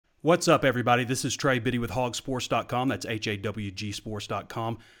What's up, everybody? This is Trey Biddy with hogsports.com. That's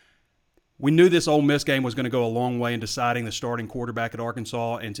HAWG-sports.com. We knew this Ole Miss game was going to go a long way in deciding the starting quarterback at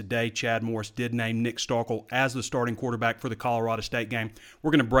Arkansas, and today Chad Morris did name Nick Starkel as the starting quarterback for the Colorado State game. We're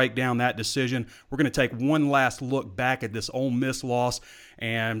going to break down that decision. We're going to take one last look back at this Ole Miss loss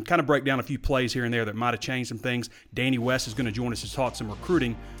and kind of break down a few plays here and there that might have changed some things. Danny West is going to join us to talk some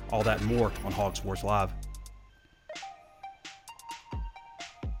recruiting, all that and more on Hog Sports Live.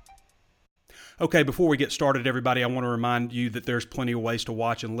 Okay, before we get started, everybody, I want to remind you that there's plenty of ways to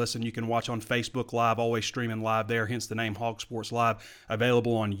watch and listen. You can watch on Facebook Live, always streaming live there, hence the name Hog Sports Live,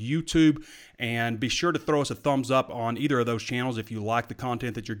 available on YouTube. And be sure to throw us a thumbs up on either of those channels if you like the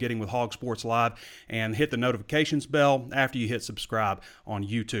content that you're getting with Hog Sports Live, and hit the notifications bell after you hit subscribe on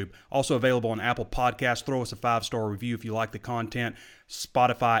YouTube. Also available on Apple Podcasts. Throw us a 5-star review if you like the content.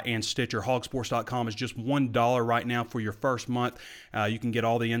 Spotify and Stitcher. Hogsports.com is just $1 right now for your first month. You can get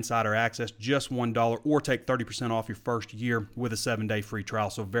all the insider access, just $1, or take 30% off your first year with a 7-day free trial.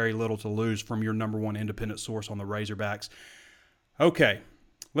 So very little to lose from your number one independent source on the Razorbacks. Okay,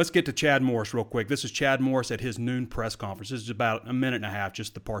 let's get to Chad Morris real quick. This is Chad Morris at his noon press conference. This is about a minute and a half,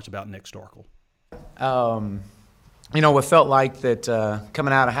 just the parts about Nick Starkel. It felt like that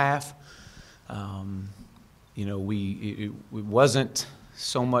coming out of half, it wasn't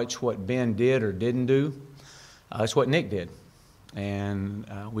so much what Ben did or didn't do. It's what Nick did. And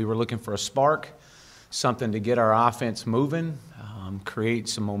we were looking for a spark, something to get our offense moving, create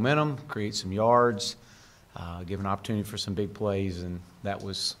some momentum, create some yards, give an opportunity for some big plays. And that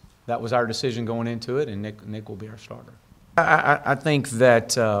was our decision going into it, and Nick will be our starter. I think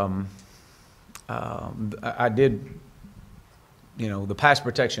that I did, the pass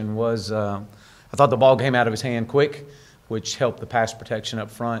protection was I thought the ball came out of his hand quick, which helped the pass protection up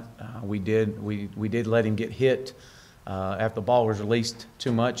front. We did let him get hit after the ball was released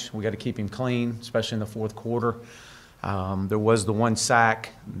too much. We got to keep him clean, especially in the fourth quarter. There was the one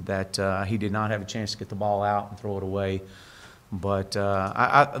sack that he did not have a chance to get the ball out and throw it away. But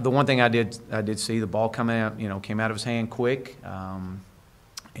the one thing I did see, the ball came out of his hand quick, and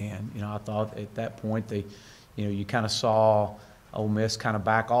I thought at that point you kind of saw Ole Miss kind of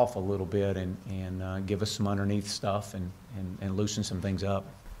back off a little bit and give us some underneath stuff and loosen some things up.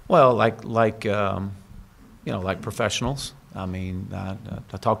 Well, like professionals. I mean, I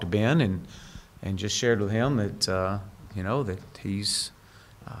talked to Ben and just shared with him that that he's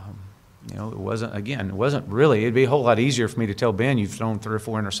it wasn't really. It'd be a whole lot easier for me to tell Ben you've thrown 3 or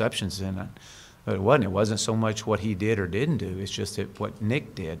 4 interceptions in it, but it wasn't. It wasn't so much what he did or didn't do. It's just what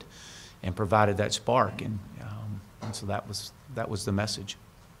Nick did and provided that spark, and so that was the message.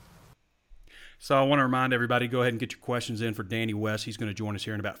 So I want to remind everybody, go ahead and get your questions in for Danny West. He's going to join us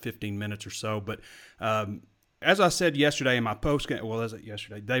here in about 15 minutes or so. But as I said yesterday in my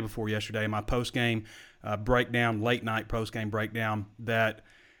postgame, day before yesterday, in my postgame breakdown, late night postgame breakdown, that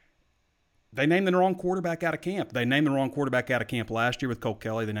they named the wrong quarterback out of camp. They named the wrong quarterback out of camp last year with Colt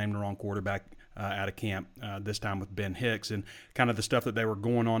Kelly. They named the wrong quarterback out of camp this time with Ben Hicks. And kind of the stuff that they were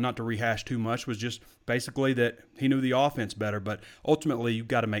going on, not to rehash too much, was just basically that he knew the offense better. But ultimately, you've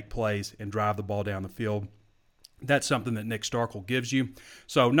got to make plays and drive the ball down the field. That's something that Nick Starkel gives you.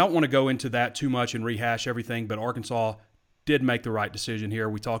 So don't want to go into that too much and rehash everything, but Arkansas did make the right decision here.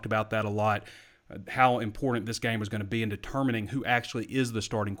 We talked about that a lot, how important this game was going to be in determining who actually is the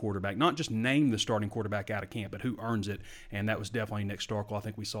starting quarterback. Not just name the starting quarterback out of camp, but who earns it, and that was definitely Nick Starkel. I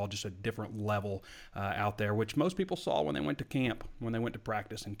think we saw just a different level out there, which most people saw when they went to camp, when they went to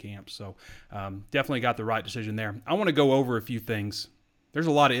practice in camp. So definitely got the right decision there. I want to go over a few things. There's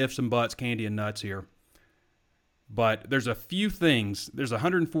a lot of ifs and buts, candy and nuts here. But there's a few things. There's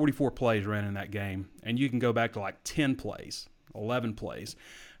 144 plays ran in that game, and you can go back to like 10 plays, 11 plays,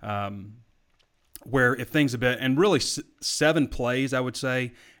 where if things have been, and really 7 plays, I would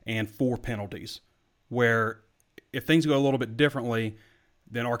say, and 4 penalties, where if things go a little bit differently,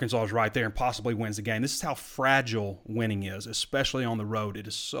 then Arkansas is right there and possibly wins the game. This is how fragile winning is, especially on the road. It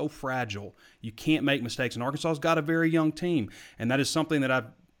is so fragile. You can't make mistakes, and Arkansas's got a very young team, and that is something that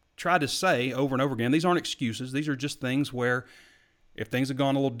I've tried to say over and over again. These aren't excuses. These are just things where if things have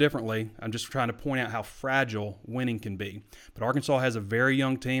gone a little differently, I'm just trying to point out how fragile winning can be. But Arkansas has a very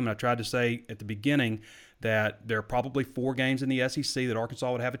young team, and I tried to say at the beginning that there are probably 4 games in the SEC that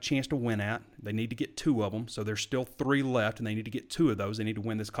Arkansas would have a chance to win at. They need to get 2 of them, so there's still 3 left, and they need to get 2 of those. They need to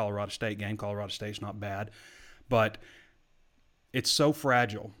win this Colorado State game. Colorado State's not bad, but it's so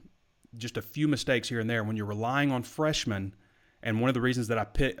fragile. Just a few mistakes here and there. When you're relying on freshmen, and one of the reasons that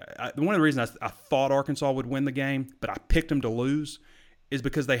I thought Arkansas would win the game, but I picked them to lose, is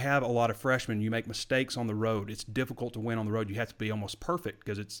because they have a lot of freshmen. You make mistakes on the road. It's difficult to win on the road. You have to be almost perfect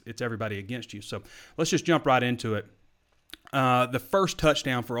because it's everybody against you. So let's just jump right into it. The first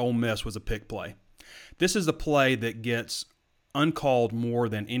touchdown for Ole Miss was a pick play. This is the play that gets uncalled more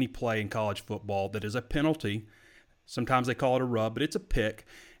than any play in college football that is a penalty. Sometimes they call it a rub, but it's a pick.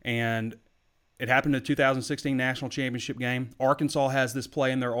 And it happened in the 2016 National Championship game. Arkansas has this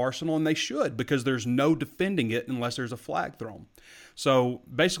play in their arsenal, and they should, because there's no defending it unless there's a flag thrown. So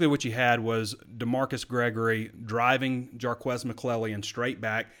basically what you had was DeMarcus Gregory driving Jarquez McClellion straight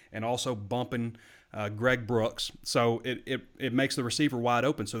back and also bumping Greg Brooks. So it makes the receiver wide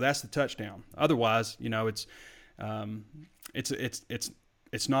open. So that's the touchdown. Otherwise,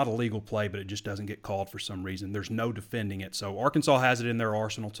 it's not a legal play, but it just doesn't get called for some reason. There's no defending it. So Arkansas has it in their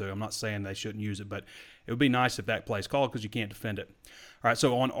arsenal too. I'm not saying they shouldn't use it, but it would be nice if that play's called because you can't defend it. All right,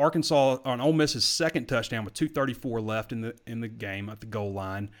 so on Ole Miss's second touchdown with 2:34 left in the game at the goal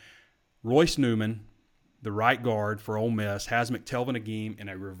line, Royce Newman, the right guard for Ole Miss, has McTelvin Agim in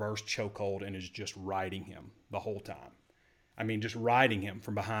a reverse chokehold and is just riding him the whole time. I mean, just riding him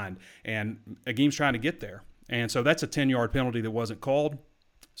from behind. And Agim's trying to get there. And so that's a 10-yard penalty that wasn't called.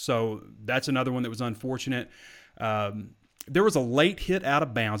 So that's another one that was unfortunate. There was a late hit out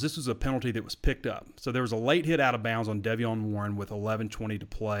of bounds. This was a penalty that was picked up. So there was a late hit out of bounds on Devion Warren with 11:20 to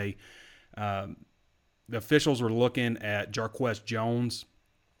play. The officials were looking at Jarquez Jones,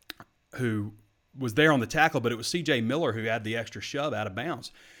 who was there on the tackle, but it was C.J. Miller who had the extra shove out of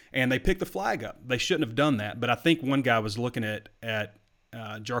bounds. And they picked the flag up. They shouldn't have done that. But I think one guy was looking at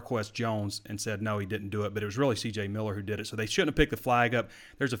Jarquez Jones and said, no, he didn't do it. But it was really C.J. Miller who did it. So they shouldn't have picked the flag up.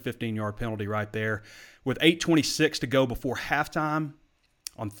 There's a 15-yard penalty right there. With 8:26 to go before halftime,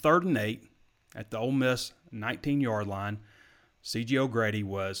 on 3rd and 8 at the Ole Miss 19-yard line, C.J. O'Grady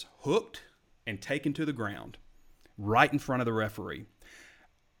was hooked and taken to the ground right in front of the referee.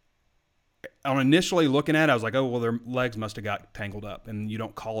 On initially looking at it, I was like, oh, well, their legs must have got tangled up, and you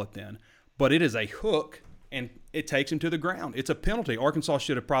don't call it then. But it is a hook, and it takes him to the ground. It's a penalty. Arkansas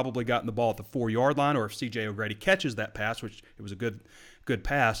should have probably gotten the ball at the 4-yard line, or if C.J. O'Grady catches that pass, which it was a good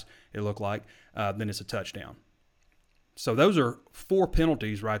pass, it looked like, then it's a touchdown. So those are 4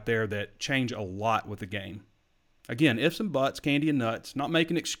 penalties right there that change a lot with the game. Again, ifs and buts, candy and nuts, not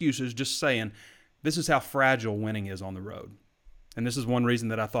making excuses, just saying this is how fragile winning is on the road. And this is one reason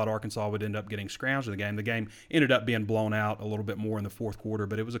that I thought Arkansas would end up getting scrounged in the game. The game ended up being blown out a little bit more in the fourth quarter,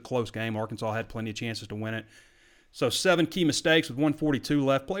 but it was a close game. Arkansas had plenty of chances to win it. So 7 key mistakes with 1:42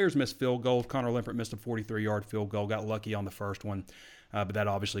 left. Players missed field goals. Connor Limpert missed a 43-yard field goal. Got lucky on the first one, but that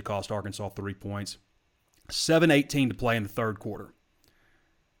obviously cost Arkansas 3 points. 7:18 to play in the third quarter.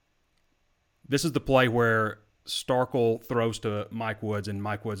 This is the play where Starkel throws to Mike Woods, and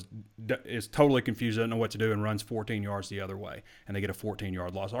Mike Woods is totally confused, doesn't know what to do, and runs 14 yards the other way, and they get a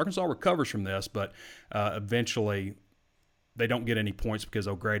 14-yard loss. Arkansas recovers from this, but eventually they don't get any points because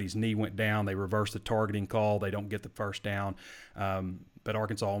O'Grady's knee went down. They reversed the targeting call. They don't get the first down, but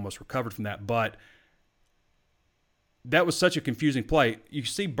Arkansas almost recovered from that. But that was such a confusing play. You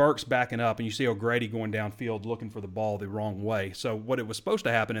see Burks backing up, and you see O'Grady going downfield looking for the ball the wrong way. So what it was supposed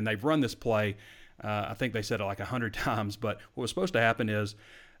to happen, and they've run this play, I think they said it like 100 times, but what was supposed to happen is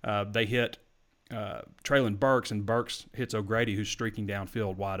they hit Treylon Burks, and Burks hits O'Grady, who's streaking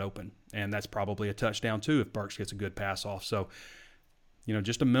downfield wide open. And that's probably a touchdown, too, if Burks gets a good pass off. So,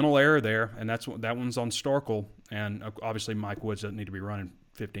 just a mental error there, and that one's on Starkel. And obviously Mike Woods doesn't need to be running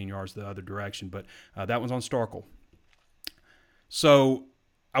 15 yards the other direction, but that one's on Starkel. So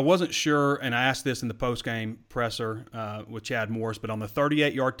I wasn't sure, and I asked this in the postgame presser with Chad Morris, but on the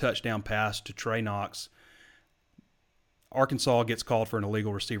 38-yard touchdown pass to Trey Knox, Arkansas gets called for an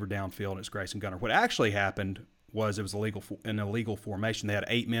illegal receiver downfield, and it's Grayson Gunner. What actually happened was it was an illegal formation. They had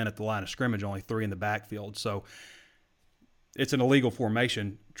 8 men at the line of scrimmage, only 3 in the backfield. So it's an illegal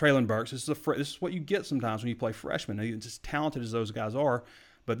formation. Treylon Burks, this is what you get sometimes when you play freshmen. He's as talented as those guys are.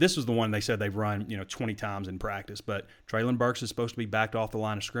 But this is the one they said they've run 20 times in practice. But Treylon Burks is supposed to be backed off the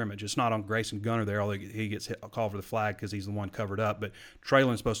line of scrimmage. It's not on Grayson Gunner there, although he gets a call for the flag because he's the one covered up. But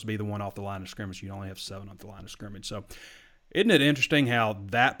Treylon's supposed to be the one off the line of scrimmage. You only have 7 off the line of scrimmage. So isn't it interesting how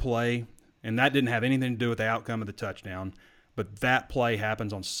that play, and that didn't have anything to do with the outcome of the touchdown, but that play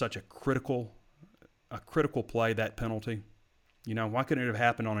happens on such a critical play, that penalty. Why couldn't it have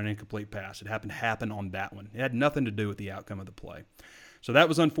happened on an incomplete pass? It happened to happen on that one. It had nothing to do with the outcome of the play. So that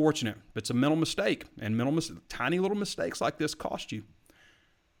was unfortunate. It's a mental mistake, and tiny little mistakes like this cost you.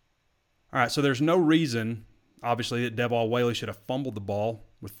 All right, so there's no reason, obviously, that Devall Whaley should have fumbled the ball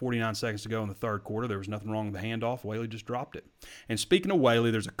with 49 seconds to go in the third quarter. There was nothing wrong with the handoff. Whaley just dropped it. And speaking of Whaley,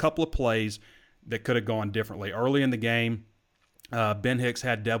 there's a couple of plays that could have gone differently. Early in the game, Ben Hicks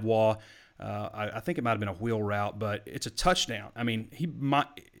had Deb Waugh. I think it might have been a wheel route, but it's a touchdown. I mean,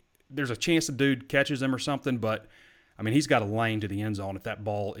 there's a chance the dude catches him or something, but I mean, he's got a lane to the end zone if that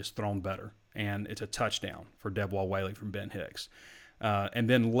ball is thrown better, and it's a touchdown for Deb Waugh Whaley from Ben Hicks. And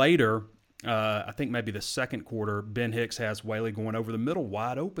then later, I think maybe the second quarter, Ben Hicks has Whaley going over the middle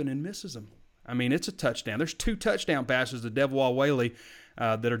wide open and misses him. I mean, it's a touchdown. There's 2 touchdown passes to Deb Waugh Whaley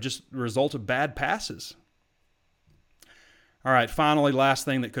that are just the result of bad passes. All right, finally, last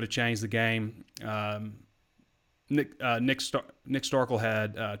thing that could have changed the game. Nick Starkel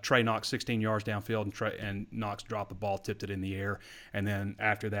had Trey Knox 16 yards downfield, and Knox dropped the ball, tipped it in the air. And then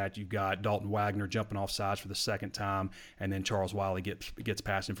after that, you've got Dalton Wagner jumping off sides for the second time, and then Charles Wiley gets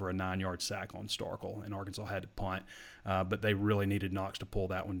passing for a 9-yard sack on Starkel, and Arkansas had to punt. But they really needed Knox to pull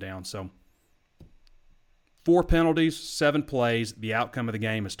that one down. So 4 penalties, 7 plays. The outcome of the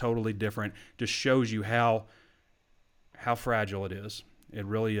game is totally different. Just shows you how fragile it is. It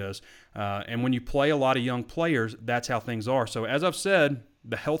really is. And when you play a lot of young players, that's how things are. So as I've said,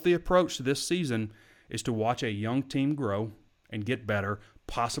 the healthy approach to this season is to watch a young team grow and get better,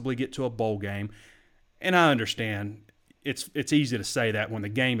 possibly get to a bowl game. And I understand it's easy to say that when the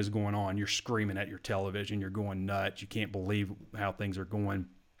game is going on, you're screaming at your television, you're going nuts, you can't believe how things are going.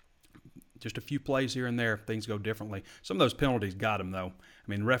 Just a few plays here and there, things go differently. Some of those penalties got them, though.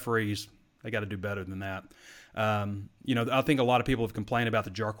 I mean, referees, they got to do better than that. I think a lot of people have complained about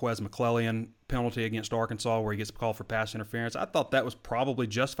the Jarquez McClellan penalty against Arkansas where he gets called for pass interference. I thought that was probably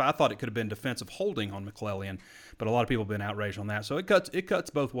justified. I thought it could have been defensive holding on McClellan, but a lot of people have been outraged on that. So it cuts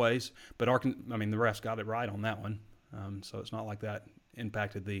both ways, but the refs got it right on that one. So it's not like that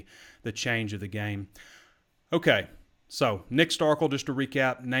impacted the change of the game. Okay, so Nick Starkel, just to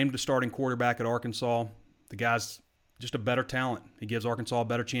recap, named the starting quarterback at Arkansas. The guy's just a better talent. He gives Arkansas a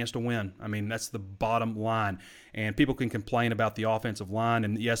better chance to win. I mean, that's the bottom line. And people can complain about the offensive line,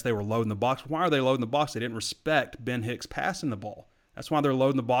 and yes, they were loading the box. Why are they loading the box? They didn't respect Ben Hicks passing the ball. That's why they're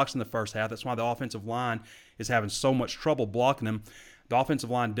loading the box in the first half. That's why the offensive line is having so much trouble blocking them. The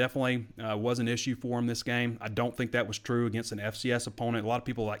offensive line definitely was an issue for him this game. I don't think that was true against an FCS opponent. A lot of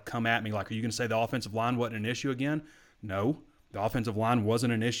people come at me like, are you going to say the offensive line wasn't an issue again? No, the offensive line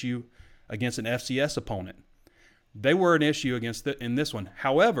wasn't an issue against an FCS opponent. They were an issue in this one.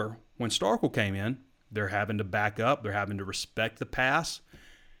 However, when Starkel came in, they're having to back up. They're having to respect the pass.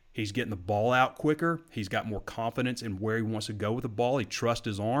 He's getting the ball out quicker. He's got more confidence in where he wants to go with the ball. He trusts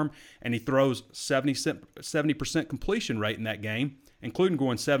his arm, and he throws 70% completion rate in that game, including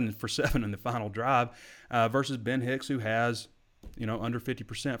going 7 for 7 in the final drive, versus Ben Hicks, who has under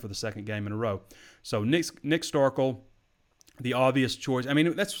 50% for the second game in a row. So Nick Starkel, the obvious choice. I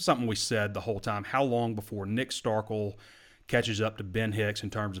mean, that's something we said the whole time. How long before Nick Starkel catches up to Ben Hicks in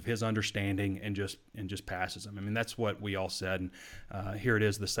terms of his understanding and just passes him? I mean, that's what we all said. And here it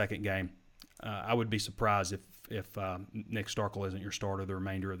is, the second game. I would be surprised if Nick Starkel isn't your starter the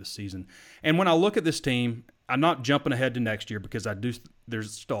remainder of the season. And when I look at this team, I'm not jumping ahead to next year because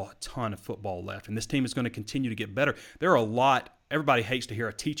there's still a ton of football left, and this team is going to continue to get better. There are a lot. Everybody hates to hear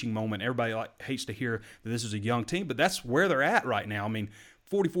a teaching moment. Everybody hates to hear that this is a young team, but that's where they're at right now. I mean,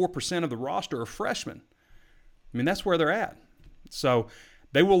 44% of the roster are freshmen. I mean, that's where they're at. So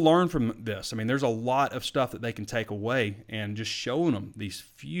they will learn from this. I mean, there's a lot of stuff that they can take away, and just showing them these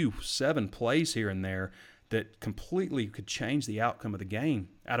few 7 plays here and there that completely could change the outcome of the game.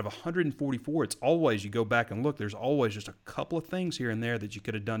 Out of 144, it's always, you go back and look, there's always just a couple of things here and there that you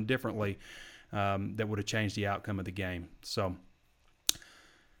could have done differently that would have changed the outcome of the game. So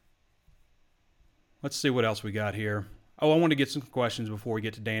let's see what else we got here. Oh, I want to get some questions before we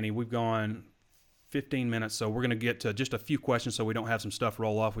get to Danny. We've gone 15 minutes, so we're going to get to just a few questions so we don't have some stuff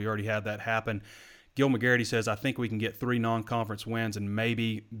roll off. We already had that happen. Gil McGarity says, I think we can get 3 non-conference wins and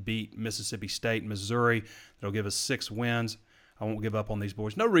maybe beat Mississippi State and Missouri. That'll give us 6 wins. I won't give up on these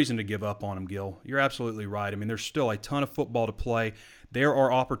boys. No reason to give up on them, Gil. You're absolutely right. I mean, there's still a ton of football to play. There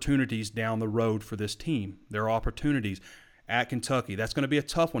are opportunities down the road for this team. There are opportunities at Kentucky. That's going to be a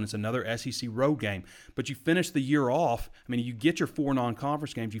tough one. It's another SEC road game. But you finish the year off. I mean, you get your 4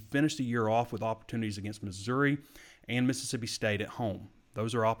 non-conference games. You finish the year off with opportunities against Missouri and Mississippi State at home.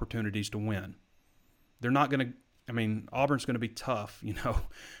 Those are opportunities to win. They're not going to – I mean, Auburn's going to be tough,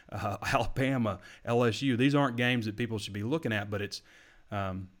 Alabama, LSU. These aren't games that people should be looking at, but it's,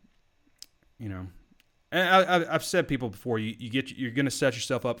 and I've said people before, you're going to set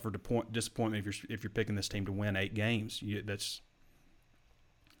yourself up for disappointment if you're picking this team to win 8 games. That's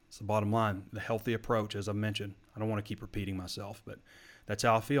the bottom line. The healthy approach, as I mentioned. I don't want to keep repeating myself, but that's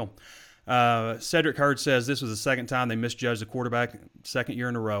how I feel. Cedric Hurd says this was the second time they misjudged the quarterback, second year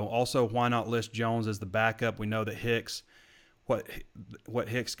in a row. Also, why not list Jones as the backup? We know that Hicks, what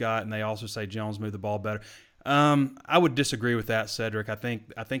Hicks got, and they also say Jones moved the ball better. I would disagree with that, Cedric. I think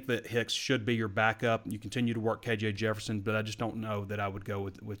that Hicks should be your backup. You continue to work KJ Jefferson, but I just don't know that I would go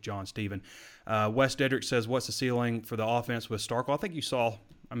with John Steven. Wes Dedrick says, what's the ceiling for the offense with Starkville? I think you saw,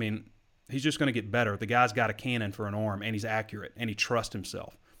 I mean, he's just going to get better. The guy's got a cannon for an arm, and he's accurate, and he trusts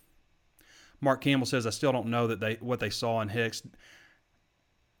himself. Mark Campbell says, I still don't know that what they saw in Hicks.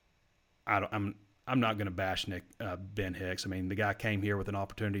 I'm not going to bash Ben Hicks. I mean, the guy came here with an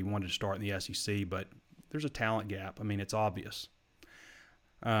opportunity, he wanted to start in the SEC, but there's a talent gap. I mean, it's obvious.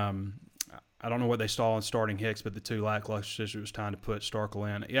 I don't know what they saw in starting Hicks, but the two lackluster, it was time to put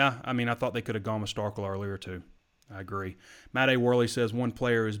Starkville in. Yeah, I mean, I thought they could have gone with Starkville earlier too. I agree. Matt A. Worley says one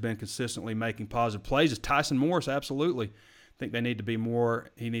player who's been consistently making positive plays is Tyson Morris. Absolutely. I think they need to be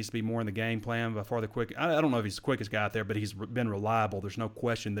more. He needs to be more in the game plan by far the quick. I don't know if he's the quickest guy out there, but he's been reliable. There's no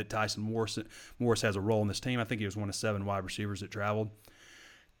question that Tyson Morris has a role in this team. I think he was one of 7 wide receivers that traveled.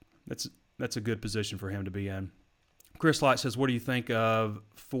 That's a good position for him to be in. Chris Light says, what do you think of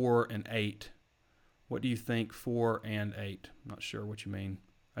 4 and 8? What do you think 4 and 8? I'm not sure what you mean.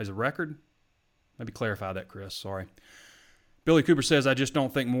 As a record? Maybe clarify that, Chris. Sorry. Billy Cooper says, I just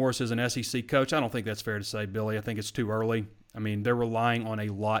don't think Morris is an SEC coach. I don't think that's fair to say, Billy. I think it's too early. I mean, they're relying on a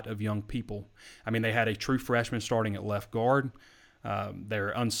lot of young people. I mean, they had a true freshman starting at left guard. They're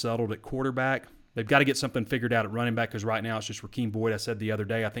unsettled at quarterback. They've got to get something figured out at running back because right now it's just Rakeem Boyd. I said the other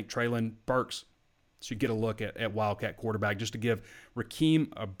day, I think Traylon Burks should get a look at Wildcat quarterback just to give Rakeem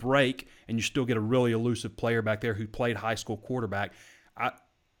a break, and you still get a really elusive player back there who played high school quarterback.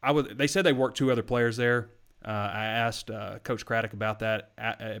 They said they worked 2 other players there. I asked Coach Craddock about that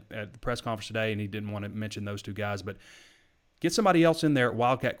at the press conference today, and he didn't want to mention those 2 guys. But get somebody else in there at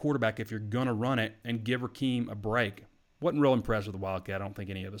Wildcat quarterback if you're going to run it and give Rakeem a break. Wasn't real impressed with the Wildcat. I don't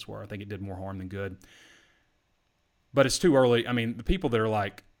think any of us were. I think it did more harm than good. But it's too early. I mean, the people that are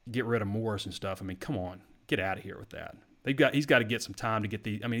like, get rid of Morris and stuff, I mean, come on. Get out of here with that. He's got to get some time to get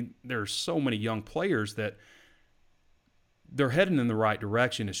I mean, there are so many young players that they're heading in the right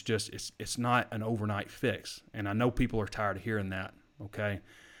direction. It's just it's not an overnight fix. And I know people are tired of hearing that, okay?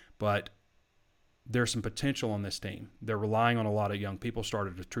 But there's some potential on this team. They're relying on a lot of young people.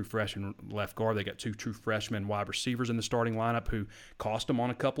 Started a true freshman left guard. They got 2 true freshman wide receivers in the starting lineup who cost them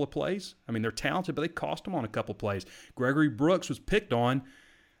on a couple of plays. I mean, they're talented, but they cost them on a couple of plays. Gregory Brooks was picked on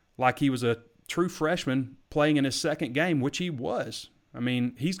like he was a true freshman playing in his second game, which he was. I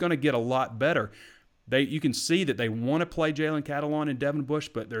mean, he's going to get a lot better. You can see that they want to play Jalen Catalon and Devin Bush,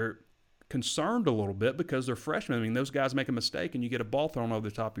 but they're concerned a little bit because they're freshmen. I mean, those guys make a mistake and you get a ball thrown over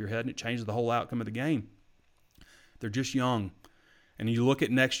the top of your head and it changes the whole outcome of the game. They're just young. And you look at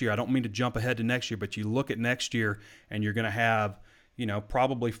next year, I don't mean to jump ahead to next year, but you look at next year and you're going to have,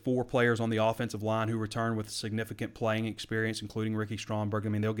 probably 4 players on the offensive line who return with significant playing experience, including Ricky Stromberg. I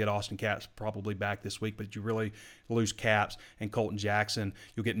mean, they'll get Austin Capps probably back this week, but you really lose Capps and Colton Jackson.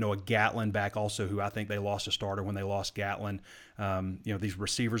 You'll get Noah Gatlin back also, who I think they lost a starter when they lost Gatlin. These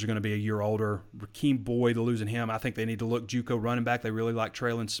receivers are going to be a year older. Rakeem Boyd, losing him, I think they need to look JUCO running back. They really like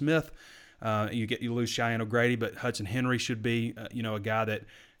Traylon Smith. You lose Cheyenne O'Grady, but Hudson Henry should be, a guy that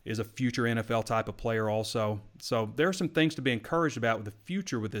is a future NFL type of player also. So there are some things to be encouraged about with the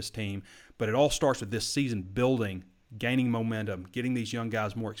future with this team, but it all starts with this season building, gaining momentum, getting these young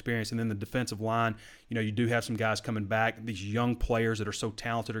guys more experience. And then the defensive line, you do have some guys coming back. These young players that are so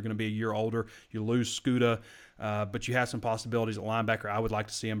talented are going to be a year older. You lose Scuda, but you have some possibilities at linebacker. I would like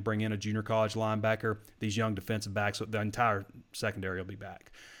to see him bring in a junior college linebacker. These young defensive backs, so the entire secondary will be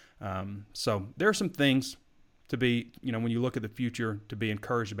back. So there are some things to be, when you look at the future, to be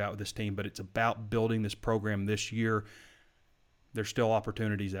encouraged about with this team, but it's about building this program this year. There's still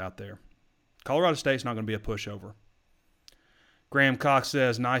opportunities out there. Colorado State's not going to be a pushover. Graham Cox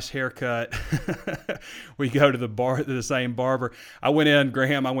says, nice haircut. We go to the same barber. I went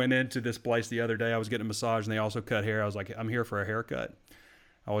into this place the other day. I was getting a massage, and they also cut hair. I was like, I'm here for a haircut.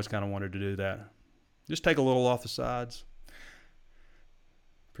 I always kind of wanted to do that. Just take a little off the sides.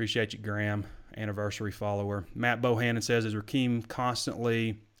 Appreciate you, Graham. Anniversary follower. Matt Bohannon says, is Rakeem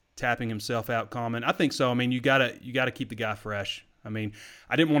constantly tapping himself out comment? I think so. I mean, you gotta keep the guy fresh. I mean,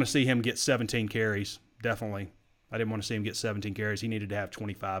 I didn't want to see him get 17 carries. Definitely. I didn't want to see him get 17 carries. He needed to have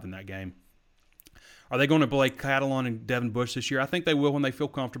 25 in that game. Are they going to play Catalon and Devin Bush this year? I think they will when they feel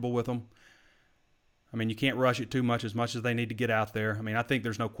comfortable with them. I mean, you can't rush it too much as they need to get out there. I mean, I think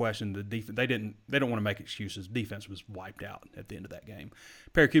there's no question the defense, they don't want to make excuses. Defense was wiped out at the end of that game.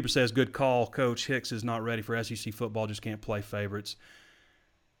 Perry Cooper says, good call. Coach Hicks is not ready for SEC football, just can't play favorites.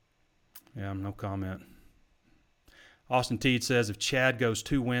 Yeah, no comment. Austin Teed says, if Chad goes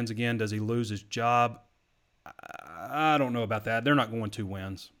 2 wins again, does he lose his job? I don't know about that. They're not going 2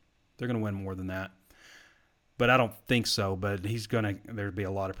 wins. They're going to win more than that. But I don't think so. But there'd be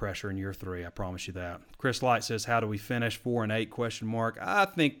a lot of pressure in year 3. I promise you that. Chris Light says, how do we finish 4-8? I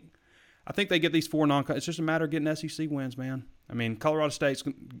think they get these 4 it's just a matter of getting SEC wins, man. I mean, Colorado State's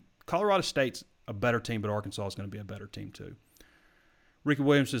a better team, but Arkansas is going to be a better team too. Ricky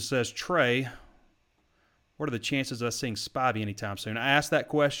Williams says, Trey, what are the chances of us seeing Spivey anytime soon? I asked that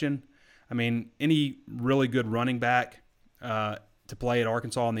question. I mean, any really good running back to play at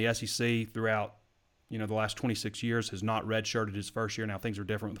Arkansas in the SEC throughout the last 26 years has not redshirted his first year. Now things are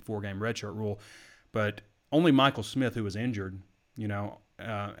different with the 4-game redshirt rule, but only Michael Smith, who was injured,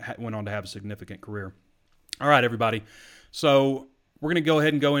 went on to have a significant career. All right, everybody. So we're going to go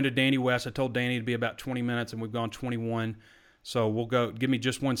ahead and go into Danny West. I told Danny it'd be about 20 minutes, and we've gone 21. So we'll go. Give me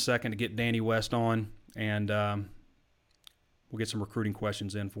just 1 second to get Danny West on, and we'll get some recruiting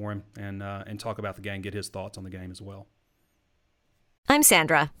questions in for him and talk about the game, get his thoughts on the game as well. I'm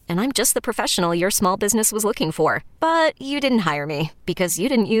Sandra, and I'm just the professional your small business was looking for. But you didn't hire me because you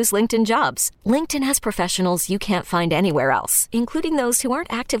didn't use LinkedIn Jobs. LinkedIn has professionals you can't find anywhere else, including those who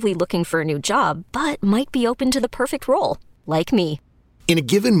aren't actively looking for a new job, but might be open to the perfect role, like me. In a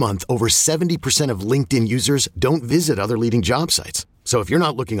given month, over 70% of LinkedIn users don't visit other leading job sites. So if you're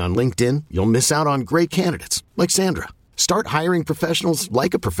not looking on LinkedIn, you'll miss out on great candidates like Sandra. Start hiring professionals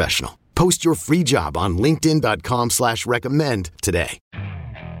like a professional. Post your free job on linkedin.com/recommend today.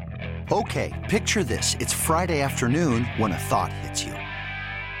 Okay, picture this. It's Friday afternoon when a thought hits you.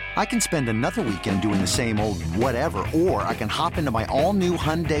 I can spend another weekend doing the same old whatever, or I can hop into my all-new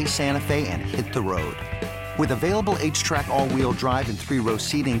Hyundai Santa Fe and hit the road. With available H-Track all-wheel drive and 3-row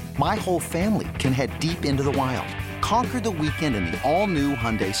seating, my whole family can head deep into the wild. Conquer the weekend in the all-new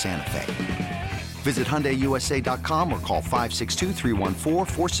Hyundai Santa Fe. Visit HyundaiUSA.com or call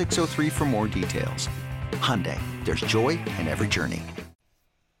 562-314-4603 for more details. Hyundai, there's joy in every journey.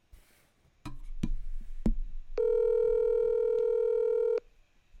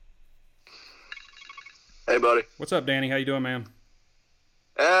 Hey, buddy. What's up, Danny? How you doing, man?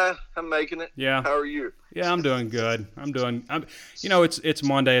 I'm making it. Yeah. How are you? Yeah, I'm doing good. It's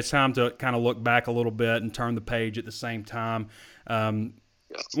Monday. It's time to kind of look back a little bit and turn the page at the same time. I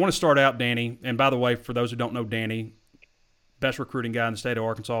want to start out, Danny, and by the way, for those who don't know Danny, best recruiting guy in the state of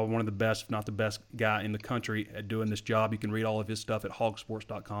Arkansas, one of the best, if not the best guy in the country at doing this job. You can read all of his stuff at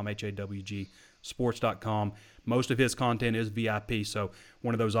hogsports.com, HAWG sports.com. Most of his content is VIP, so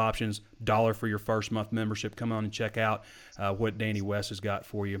one of those options, $1 for your first month membership. Come on and check out what Danny West has got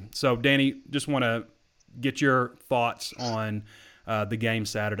for you. So, Danny, just want to get your thoughts on the game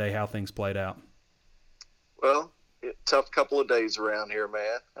Saturday, how things played out. Well, tough couple of days around here,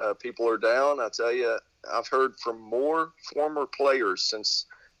 man. People are down. I tell you, I've heard from more former players since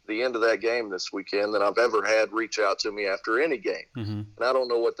the end of that game this weekend than I've ever had reach out to me after any game. Mm-hmm. And I don't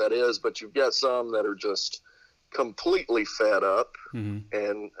know what that is, but you've got some that are just completely fed up, mm-hmm.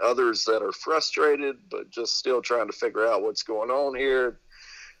 and others that are frustrated but just still trying to figure out what's going on here.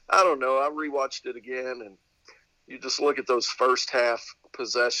 I don't know. I rewatched it again, and you just look at those first half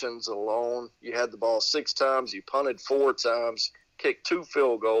possessions alone. You had the ball 6 times, you punted 4 times, kicked 2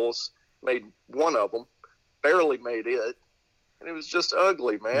 field goals, made one of them, barely made it. And it was just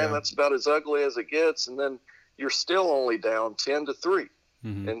ugly, man. Yeah. That's about as ugly as it gets. And then you're still only down 10-3,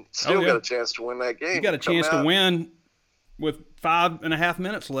 mm-hmm. and still got a chance to win that game. You got a chance to win with 5.5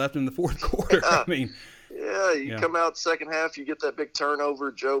 minutes left in the fourth quarter. Yeah. You come out second half, you get that big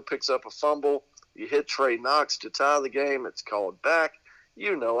turnover. Joe picks up a fumble. You hit Trey Knox to tie the game. It's called back.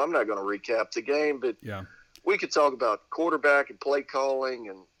 I'm not going to recap the game, but we could talk about quarterback and play calling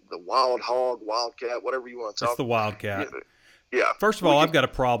and the wild hog, wildcat, whatever you want to talk about. It's the wildcat. Yeah. First of all, I've got a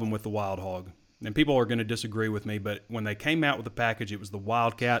problem with the wild hog. And people are going to disagree with me, but when they came out with the package, it was the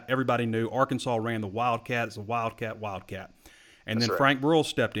Wildcat. Everybody knew Arkansas ran the Wildcat. It's a Wildcat. And then Frank Broyles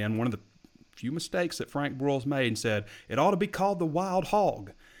stepped in, one of the few mistakes that Frank Broyles made, and said, it ought to be called the Wild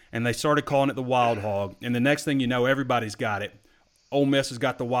Hog. And they started calling it the Wild Hog. And the next thing you know, everybody's got it. Ole Miss has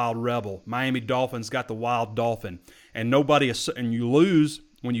got the Wild Rebel. Miami Dolphins got the Wild Dolphin. And you lose,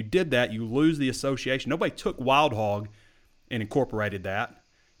 when you did that, you lose the association. Nobody took Wild Hog and incorporated that,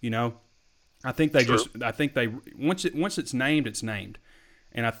 I think they once it's named, it's named.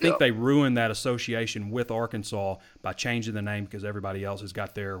 And I think they ruined that association with Arkansas by changing the name because everybody else has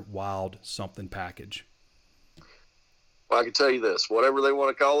got their wild something package. Well, I can tell you this, whatever they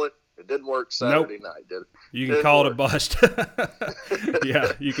want to call it, it didn't work Saturday night, did it? You can call it a bust.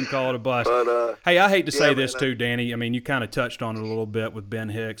 Yeah, you can call it a bust. But, hey, I hate to say this too, Danny. I mean, you kind of touched on it a little bit with Ben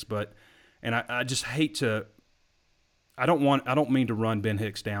Hicks, and I just hate to I don't mean to run Ben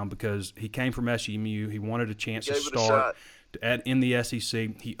Hicks down because he came from SMU. He wanted a chance to start in the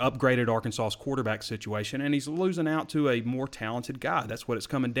SEC. He upgraded Arkansas's quarterback situation, and he's losing out to a more talented guy. That's what it's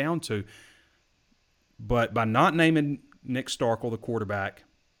coming down to. But by not naming Nick Starkel, the quarterback,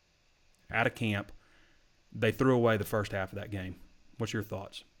 out of camp, they threw away the first half of that game. What's your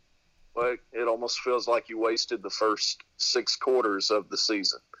thoughts? Well, it almost feels like you wasted the first 6 quarters of the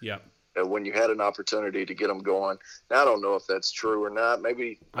season. Yeah. When you had an opportunity to get them going. Now, I don't know if that's true or not.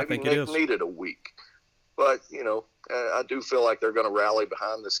 Maybe Nick needed a week. But, I do feel like they're going to rally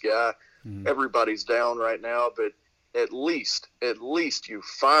behind this guy. Mm-hmm. Everybody's down right now, but at least you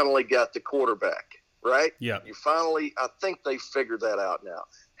finally got the quarterback, right? Yeah. I think they figured that out now.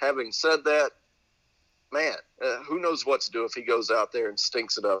 Having said that, man, who knows what to do if he goes out there and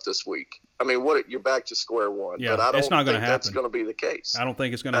stinks it up this week. I mean, you're back to square one. Yeah, but I don't think that's going to be the case. I don't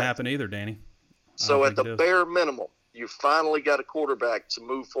think it's going to happen either, Danny. So at the bare minimum, you finally got a quarterback to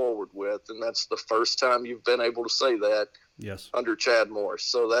move forward with, and that's the first time you've been able to say that under Chad Morris.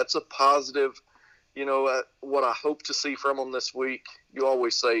 So that's a positive. What I hope to see from him this week, you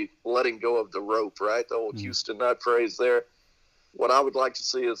always say letting go of the rope, right? The old Houston Nutt phrase there. What I would like to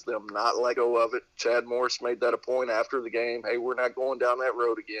see is them not let go of it. Chad Morris made that a point after the game. Hey, we're not going down that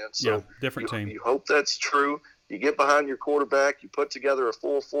road again. So different team. You hope that's true. You get behind your quarterback. You put together a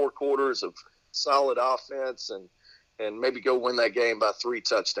full 4 quarters of solid offense and maybe go win that game by 3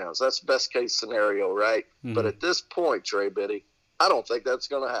 touchdowns. That's best case scenario, right? Mm-hmm. But at this point, Trey Biddy, I don't think that's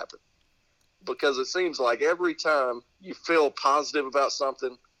going to happen because it seems like every time you feel positive about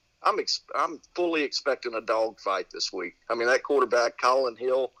something, I'm fully expecting a dogfight this week. I mean, that quarterback, Colin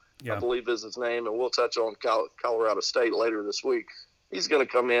Hill, I believe is his name, and we'll touch on Colorado State later this week. He's going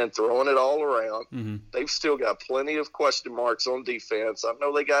to come in throwing it all around. Mm-hmm. They've still got plenty of question marks on defense. I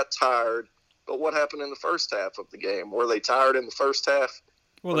know they got tired, but what happened in the first half of the game? Were they tired in the first half?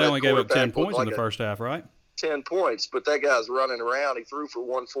 Well, they only gave up 10 points in the first half, right? 10 points, but that guy's running around. He threw for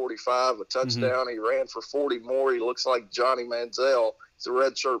 145, a touchdown. Mm-hmm. He ran for 40 more. He looks like Johnny Manziel. He's a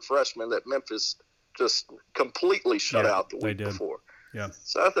redshirt freshman that Memphis just completely shut out the week before. Yeah.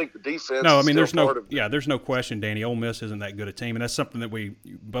 So I think the defense. No, I mean there's no question, Danny. Ole Miss isn't that good a team, and that's something that we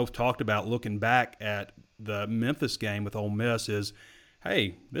both talked about looking back at the Memphis game with Ole Miss. Is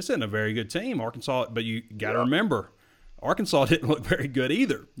hey, this isn't a very good team, Arkansas. But you got to remember, Arkansas didn't look very good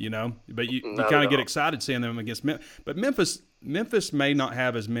either. But you kind of get excited seeing them against Memphis. But Memphis may not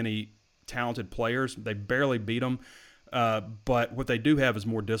have as many talented players. They barely beat them. But what they do have is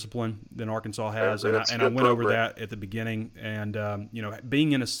more discipline than Arkansas has, and I went over that at the beginning. And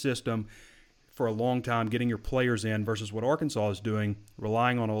being in a system for a long time, getting your players in versus what Arkansas is doing,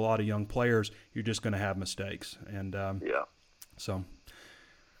 relying on a lot of young players, you're just going to have mistakes. And so,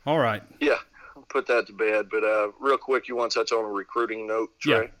 all right, I'll put that to bed. But real quick, you want to touch on a recruiting note,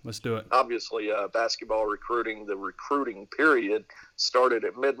 Trey? Yeah, let's do it. Obviously, basketball recruiting, the recruiting period started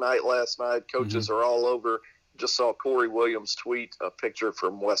at midnight last night. Coaches are all over. Just saw Corey Williams tweet a picture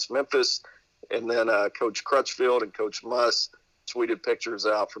from West Memphis, and then Coach Crutchfield and Coach Muss tweeted pictures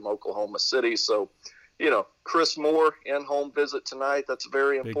out from Oklahoma City. So, Chris Moore in-home visit tonight. That's a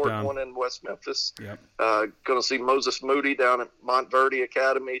very important one in West Memphis. Yep. Going to see Moses Moody down at Montverde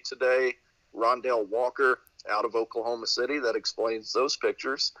Academy today. Rondell Walker out of Oklahoma City. That explains those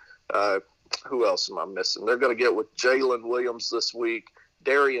pictures. Who else am I missing? They're going to get with Jalen Williams this week,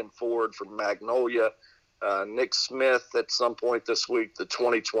 Darian Ford from Magnolia, Nick Smith at some point this week, the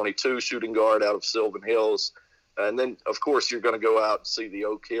 2022 shooting guard out of Sylvan Hills. And then, of course, you're going to go out and see the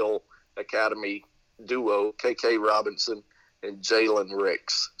Oak Hill Academy duo, KK Robinson and Jalen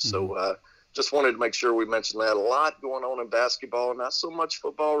Ricks. So just wanted to make sure we mentioned that. A lot going on in basketball, not so much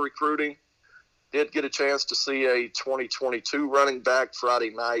football recruiting. Did get a chance to see a 2022 running back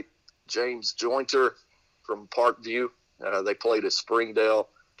Friday night, James Jointer from Parkview. They played at Springdale.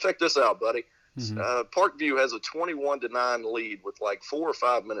 Check this out, buddy. Parkview has a 21-9 lead with like 4 or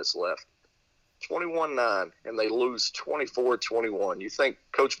 5 minutes left. 21-9, and they lose 24-21. You think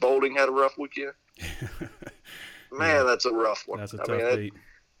Coach Bolding had a rough weekend? Man, that's a rough one. That's a tough beat.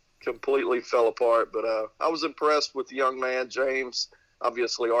 Completely fell apart, but I was impressed with the young man, James.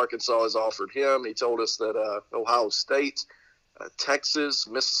 Obviously, Arkansas has offered him. He told us that Ohio State, Texas,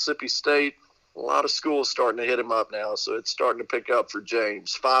 Mississippi State, a lot of schools starting to hit him up now, so it's starting to pick up for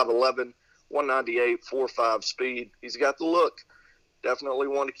James. 5'11", 198, 4.5 speed. He's got the look. Definitely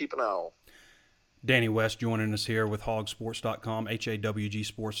one to keep an eye on. Danny West joining us here with hogsports.com,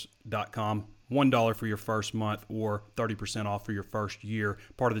 HAWGsports.com. $1 for your first month or 30% off for your first year.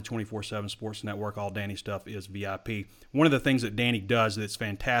 Part of the 24/7 Sports Network. All Danny stuff is VIP. One of the things that Danny does that's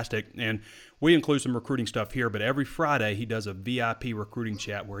fantastic, and we include some recruiting stuff here, but every Friday he does a VIP recruiting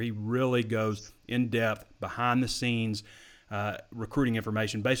chat where he really goes in depth, behind the scenes, recruiting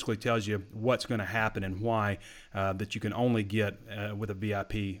information, basically tells you what's going to happen and why, that you can only get with a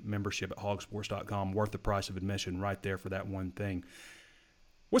VIP membership at hogsports.com, worth the price of admission right there for that one thing.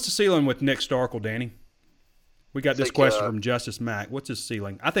 What's the ceiling with Nick Starkel, Danny? We got this question from Justice Mack. What's his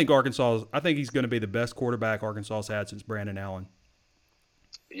ceiling? I think he's going to be the best quarterback Arkansas's had since Brandon Allen.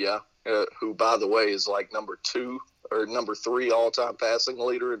 Yeah, who, by the way, is like number 2 or number 3 all-time passing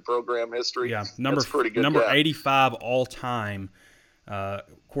leader in program history. Yeah, That's pretty good. Number guy. 85 all-time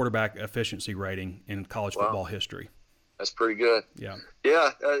quarterback efficiency rating in college football history. That's pretty good. Yeah.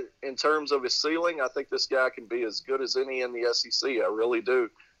 Yeah, in terms of his ceiling, I think this guy can be as good as any in the SEC. I really do.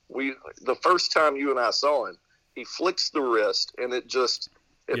 The first time you and I saw him, he flicks the wrist, and it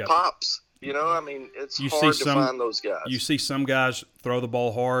pops. You know, I mean, it's hard to find those guys. You see some guys throw the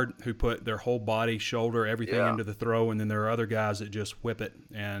ball hard who put their whole body, shoulder, everything into the throw, and then there are other guys that just whip it,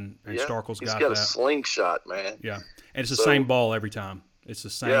 and Starkel's got that. He's got a slingshot, man. Yeah, and it's the same ball every time. It's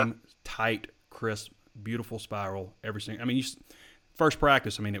the same tight, crisp, beautiful spiral every single. I mean, first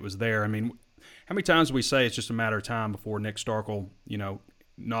practice. I mean, it was there. I mean, how many times do we say it's just a matter of time before Nick Starkel,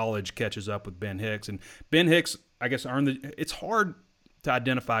 knowledge catches up with Ben Hicks, and Ben Hicks, I guess, it's hard to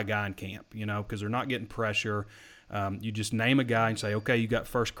identify a guy in camp, because they're not getting pressure. You just name a guy and say, okay, you got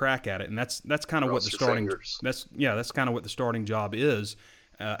first crack at it, and that's kind of what the starting that's kind of what the starting job is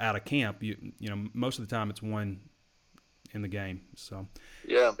out of camp. Most of the time it's one in the game. So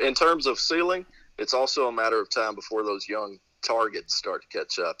yeah, in terms of ceiling, it's also a matter of time before those young targets start to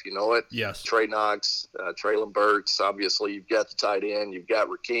catch up. You know it? Yes. Trey Knox, Traylon Burks. Obviously, you've got the tight end. You've got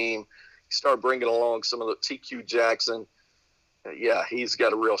Rakeem. You start bringing along some of the TQ Jackson. Yeah, he's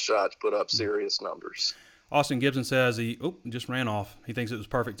got a real shot to put up serious numbers. Austin Gibson says he just ran off. He thinks it was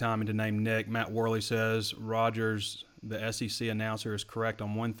perfect timing to name Nick. Matt Worley says Rogers, the SEC announcer, is correct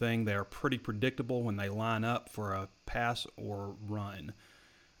on one thing. They are pretty predictable when they line up for a pass or run.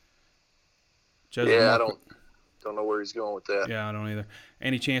 I don't know where he's going with that. Yeah, I don't either.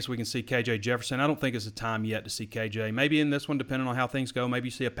 Any chance we can see KJ Jefferson? I don't think it's the time yet to see KJ. Maybe in this one, depending on how things go, maybe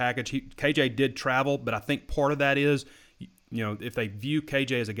you see a package. KJ did travel, but I think part of that is, if they view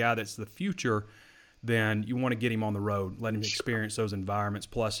KJ as a guy that's the future, then you want to get him on the road, let him experience those environments.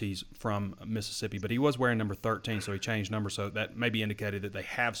 Plus, he's from Mississippi, but he was wearing number 13, so he changed numbers. So that maybe indicated that they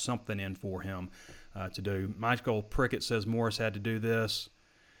have something in for him to do. Michael Prickett says Morris had to do this.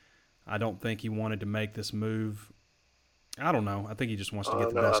 I don't think he wanted to make this move. I don't know. I think he just wants to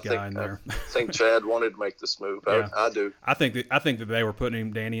get the best guy in there. I think Chad wanted to make this move. Yeah. I do. I think that they were putting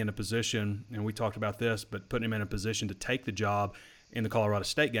him, Danny, in a position, and we talked about this, but putting him in a position to take the job in the Colorado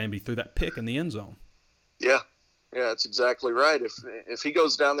State game. But he threw that pick in the end zone. Yeah, that's exactly right. If he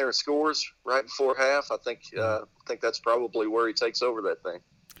goes down there and scores right before half, I think that's probably where he takes over that thing.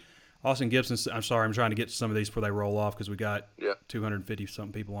 Austin Gibson, I'm sorry, I'm trying to get to some of these before they roll off because we got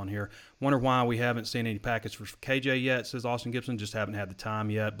 250-something people on here. Wonder why we haven't seen any packets for KJ yet, says Austin Gibson. Just haven't had the time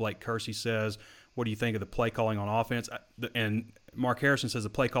yet. Blake Kersey says, what do you think of the play calling on offense? And Mark Harrison says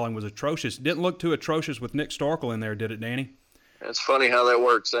the play calling was atrocious. Didn't look too atrocious with Nick Starkel in there, did it, Danny? It's funny how that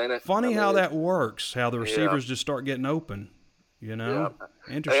works, ain't it? How that works, how the receivers just start getting open, Yeah.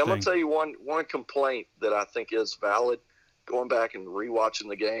 Interesting. Hey, I'm going to tell you one complaint that I think is valid. Going back and rewatching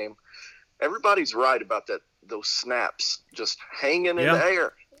the game, everybody's right about those snaps just hanging in the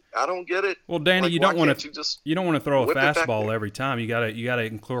air. I don't get it. Well, Danny, you don't want to throw a fastball every time. You got to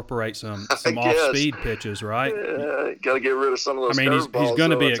incorporate some off-speed pitches, right? Yeah, got to get rid of some of those. I mean, he's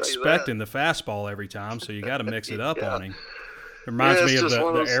going to be expecting the fastball every time, so you got to mix it up on him. It reminds me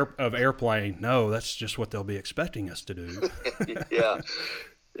of Airplane. No, that's just what they'll be expecting us to do.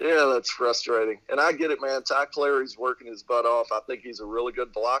 Yeah, that's frustrating. And I get it, man. Ty Clary's working his butt off. I think he's a really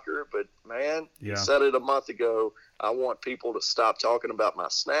good blocker. But, man, he said it a month ago. I want people to stop talking about my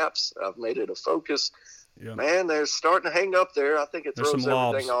snaps. I've made it a focus. Yeah. Man, they're starting to hang up there. I think it throws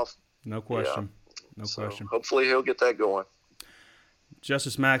everything off. No question. No question. Hopefully he'll get that going.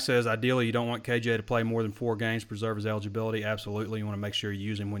 Justice Mack says, ideally, you don't want KJ to play more than 4 games, preserve his eligibility. Absolutely. You want to make sure you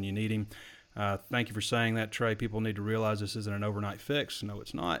use him when you need him. Thank you for saying that, Trey. People need to realize this isn't an overnight fix. No,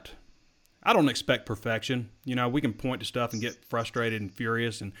 it's not. I don't expect perfection. We can point to stuff and get frustrated and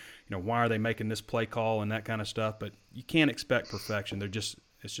furious and, why are they making this play call and that kind of stuff, but you can't expect perfection.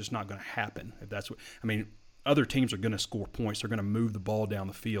 It's just not going to happen. If that's what, other teams are going to score points. They're going to move the ball down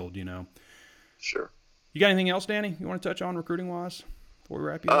the field, Sure. You got anything else, Danny, you want to touch on recruiting-wise before we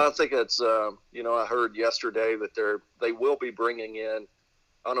wrap you up? I think it's, I heard yesterday that they will be bringing in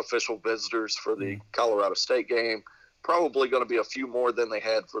unofficial visitors for the Colorado State game. Probably going to be a few more than they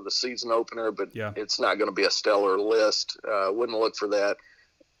had for the season opener, but it's not going to be a stellar list. Wouldn't look for that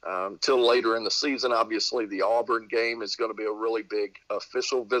till later in the season. Obviously, the Auburn game is going to be a really big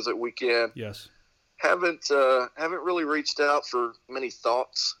official visit weekend. Yes. Haven't really reached out for many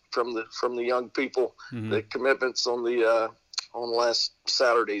thoughts from the young people. The commitments on last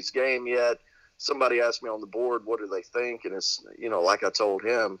Saturday's game yet. Somebody asked me on the board, what do they think? And it's, like I told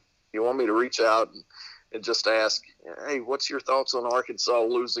him, you want me to reach out and just ask, hey, what's your thoughts on Arkansas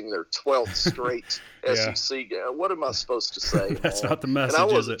losing their 12th straight SEC game? What am I supposed to say? That's not the message,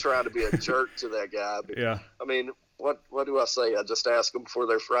 and I wasn't trying to be a jerk to that guy. But, I mean, what do I say? I just ask them for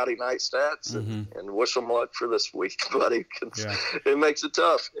their Friday night stats and wish them luck for this week, buddy. It makes it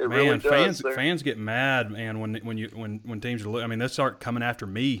tough. It really does. Fans get mad, man, when teams are. I mean, they start coming after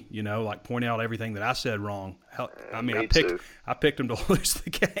me. Like pointing out everything that I said wrong. I picked them to lose the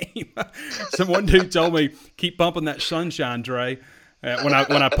game. One dude told me keep pumping that sunshine, Trey. When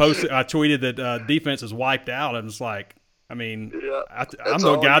I posted, I tweeted that defense is wiped out, and it's like. I mean, I'm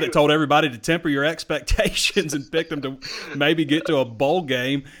the guy that told everybody to temper your expectations and picked them to maybe get to a bowl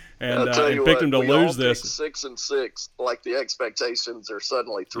game and picked them to lose this. 6-6, like the expectations are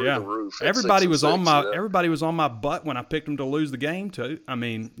suddenly through the roof. Everybody was on my butt when I picked them to lose the game too. I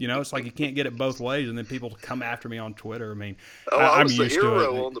mean, it's like you can't get it both ways, and then people come after me on Twitter. I mean, I was the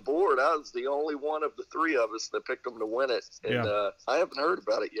hero on the board. I was the only one of the three of us that picked them to win it, and I haven't heard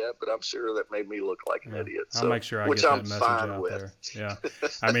about it yet, but I'm sure that made me look like an idiot. So, I'll make sure I get that message out there. Yeah,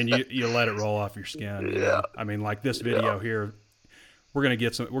 I mean, you let it roll off your skin. Yeah, I mean, like this video here. We're gonna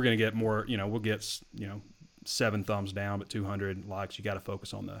get more. We'll get 7 thumbs down, but 200 likes. You got to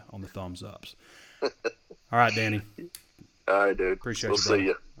focus on the thumbs ups. All right, Danny. All right, dude. Appreciate you. We'll see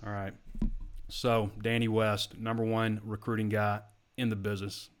you. All right. So Danny West, #1 recruiting guy in the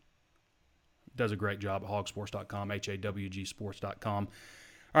business, does a great job at hawgsports.com, HAWGsports.com.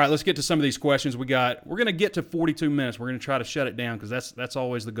 All right, let's get to some of these questions we got. We're gonna get to 42 minutes. We're gonna try to shut it down because that's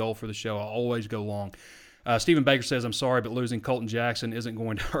always the goal for the show. I always go long. Stephen Baker says, I'm sorry, but losing Colton Jackson isn't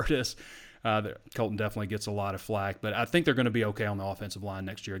going to hurt us. Colton definitely gets a lot of flack, but I think they're going to be okay on the offensive line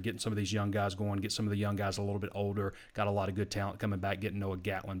next year, getting some of these young guys going, get some of the young guys a little bit older, got a lot of good talent coming back, getting Noah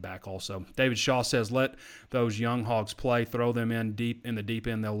Gatlin back also. David Shaw says, let those young Hogs play, throw them in the deep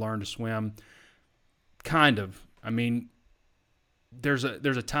end, they'll learn to swim. Kind of. I mean, there's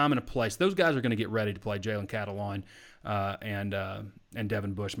a time and a place. Those guys are going to get ready to play. Jalen Catalon and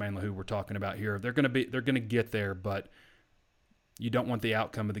Devin Bush, mainly who we're talking about here. They're going to get there, but you don't want the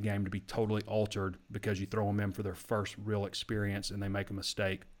outcome of the game to be totally altered because you throw them in for their first real experience and they make a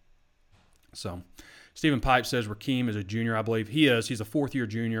mistake. So, Stephen Pipe says Rakeem is a junior. I believe he is. He's a fourth-year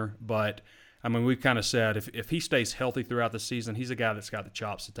junior, but I mean, we've kind of said if he stays healthy throughout the season, he's a guy that's got the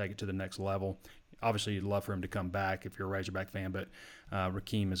chops to take it to the next level. Obviously, you'd love for him to come back if you're a Razorback fan, but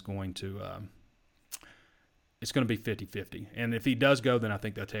Rakeem is going to it's going to be 50-50. And if he does go, then I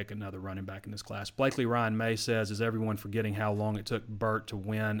think they'll take another running back in this class. Blakely Ryan May says, is everyone forgetting how long it took Burt to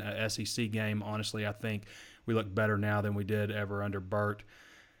win a SEC game? Honestly, I think we look better now than we did ever under Burt.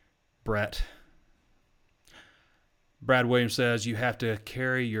 Brad Williams says, you have to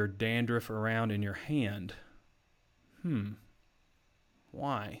carry your dandruff around in your hand.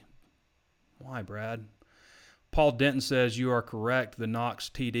 Why? Why, Brad? Paul Denton says, you are correct. The Knox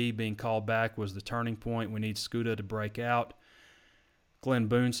TD being called back was the turning point. We need Scooter to break out. Glenn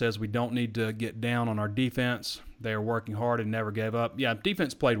Boone says, we don't need to get down on our defense. They are working hard and never gave up. Yeah,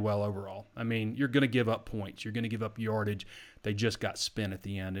 defense played well overall. I mean, you're going to give up points. You're going to give up yardage. They just got spent at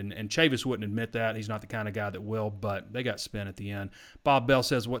the end. And Chavis wouldn't admit that. He's not the kind of guy that will, but they got spent at the end. Bob Bell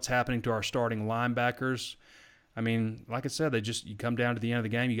says, what's happening to our starting linebackers? I mean, like I said, you come down to the end of the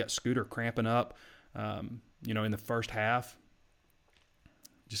game, you got Scooter cramping up. In the first half,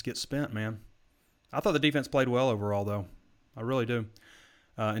 just get spent, man. I thought the defense played well overall, though. I really do.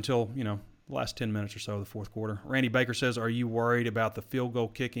 Until, the last 10 minutes or so of the fourth quarter. Randy Baker says, are you worried about the field goal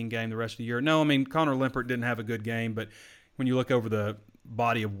kicking game the rest of the year? No, I mean, Connor Limpert didn't have a good game, but when you look over the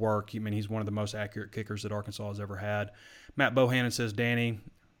body of work, I mean, he's one of the most accurate kickers that Arkansas has ever had. Matt Bohannon says, Danny,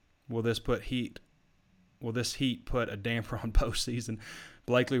 will this heat put a damper on postseason?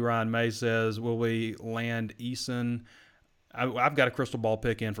 Blakely Ryan May says, will we land Eason? I've got a crystal ball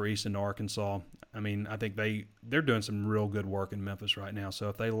pick in for Eason to Arkansas. I mean, I think they're doing some real good work in Memphis right now. So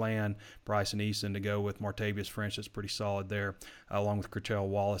if they land Bryson Eason to go with Martavius French, that's pretty solid there, along with Kertel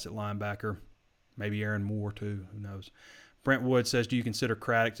Wallace at linebacker. Maybe Aaron Moore too. Who knows? Brent Wood says, do you consider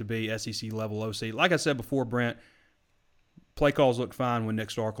Craddock to be SEC level OC? Like I said before, Brent, play calls looked fine when Nick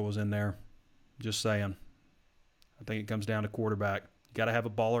Starkel was in there. Just saying. I think it comes down to quarterback. You got to have a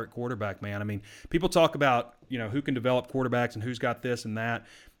baller at quarterback, man. I mean, people talk about, who can develop quarterbacks and who's got this and that.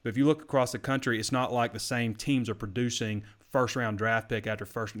 But if you look across the country, it's not like the same teams are producing first-round draft pick after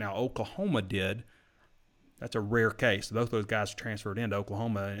first. Now, Oklahoma did. That's a rare case. Both of those guys transferred into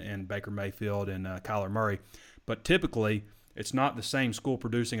Oklahoma, and Baker Mayfield and Kyler Murray. But typically, it's not the same school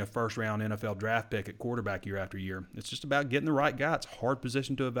producing a first-round NFL draft pick at quarterback year after year. It's just about getting the right guy. It's a hard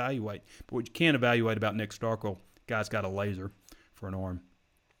position to evaluate. But what you can evaluate about Nick Starkel, guy's got a laser for an arm.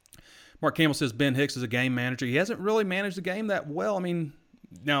 Mark Campbell says Ben Hicks is a game manager. He hasn't really managed the game that well. I mean,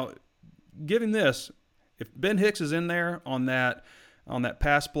 now, give him this. If Ben Hicks is in there on that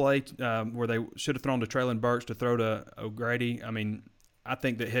pass play where they should have thrown to Traylon Burks to throw to O'Grady, I mean, I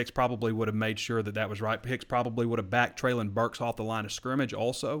think that Hicks probably would have made sure that was right. Hicks probably would have backed Traylon Burks off the line of scrimmage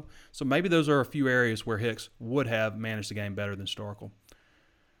also. So maybe those are a few areas where Hicks would have managed the game better than Starkel.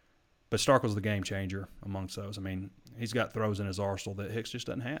 But Starkel's the game changer amongst those. I mean, he's got throws in his arsenal that Hicks just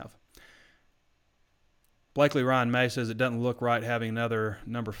doesn't have. Blakely Ryan May says it doesn't look right having another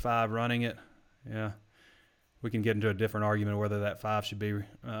number 5 running it. Yeah. We can get into a different argument whether that 5 should be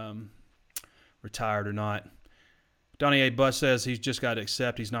retired or not. Donnie A. Buss says he's just got to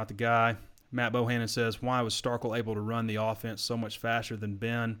accept he's not the guy. Matt Bohannon says, why was Starkel able to run the offense so much faster than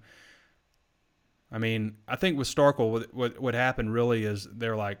Ben? I mean, I think with Starkel, what happened really is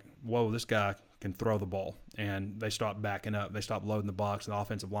they're like, whoa, this guy can throw the ball. And they stopped backing up. They stopped loading the box. The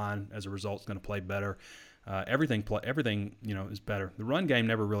offensive line, as a result, is going to play better. Everything is better. The run game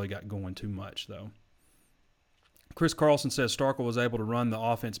never really got going too much, though. Chris Carlson says Starkel was able to run the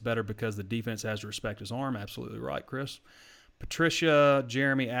offense better because the defense has to respect his arm. Absolutely right, Chris. Patricia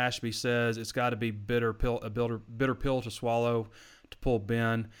Jeremy Ashby says it's got to be bitter pill to swallow to pull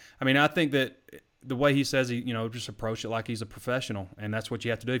Ben. I mean, I think that the way he says he, just approach it like he's a professional, and that's what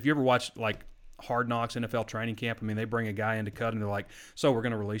you have to do. If you ever watch like Hard Knocks NFL training camp, I mean, they bring a guy in to cut and they're like, so we're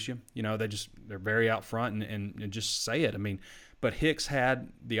going to release you. They're very out front and just say it. I mean, but Hicks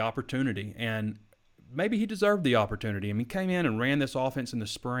had the opportunity, and maybe he deserved the opportunity. I mean, he came in and ran this offense in the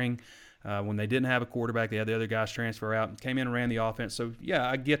spring when they didn't have a quarterback. They had the other guys transfer out and came in and ran the offense. So, yeah,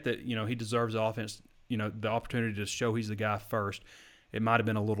 I get that, he deserves the offense, the opportunity to show he's the guy first. It might have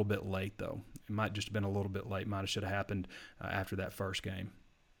been a little bit late, though. It might just have been a little bit late. Might have should have happened after that first game.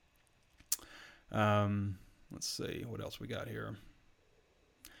 Let's see. What else we got here?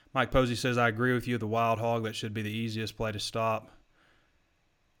 Mike Posey says, I agree with you. The wild hog, that should be the easiest play to stop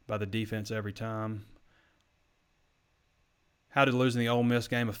by the defense every time. How did losing the Ole Miss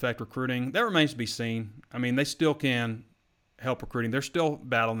game affect recruiting? That remains to be seen. I mean, they still can help recruiting. They're still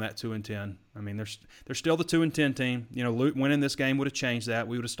battling that 2-10. I mean, they're still the 2-10 team. Winning this game would have changed that.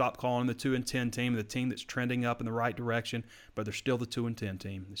 We would have stopped calling them the 2-10 team, the team that's trending up in the right direction. But they're still the 2-10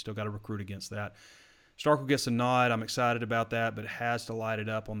 team. They still got to recruit against that. Starkel gets a nod. I'm excited about that, but has to light it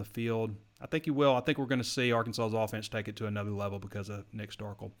up on the field. I think he will. I think we're going to see Arkansas's offense take it to another level because of Nick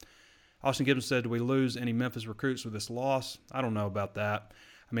Starkel. Austin Gibson said, do we lose any Memphis recruits with this loss? I don't know about that.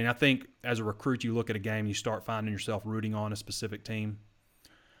 I mean, I think as a recruit, you look at a game, you start finding yourself rooting on a specific team.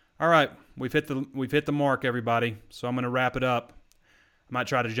 All right, we've hit the mark, everybody. So I'm going to wrap it up. I might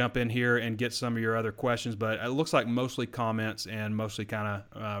try to jump in here and get some of your other questions, but it looks like mostly comments and mostly kind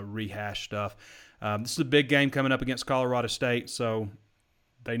of rehash stuff. This is a big game coming up against Colorado State, so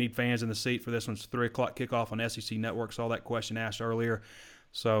they need fans in the seat for this one. It's 3 o'clock kickoff on SEC Network. Saw that question asked earlier.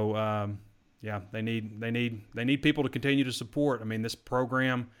 So, they need people to continue to support. I mean, this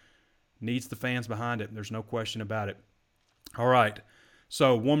program needs the fans behind it. There's no question about it. All right.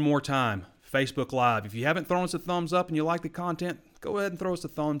 So, one more time, Facebook Live. If you haven't thrown us a thumbs up and you like the content, go ahead and throw us a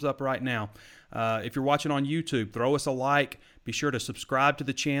thumbs up right now. If you're watching on YouTube, throw us a like. Be sure to subscribe to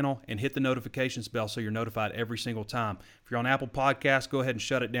the channel and hit the notifications bell so you're notified every single time. If you're on Apple Podcasts, go ahead and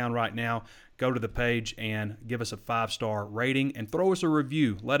shut it down right now. Go to the page and give us a 5-star rating and throw us a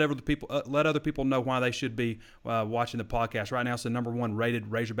review. Let other people know why they should be watching the podcast. Right now, it's the #1 rated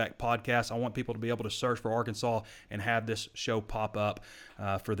Razorback podcast. I want people to be able to search for Arkansas and have this show pop up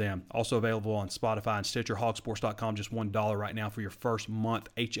for them. Also available on Spotify and Stitcher. Hogsports.com, just $1 right now for your first month.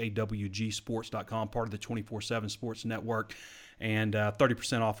 HAWGsports.com, part of the 24/7 Sports Network. And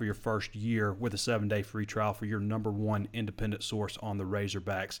 30% off for your first year with a 7-day free trial for your #1 independent source on the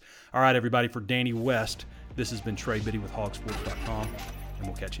Razorbacks. All right, everybody, for Danny West, this has been Trey Biddy with Hogsports.com, and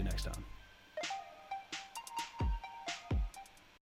we'll catch you next time.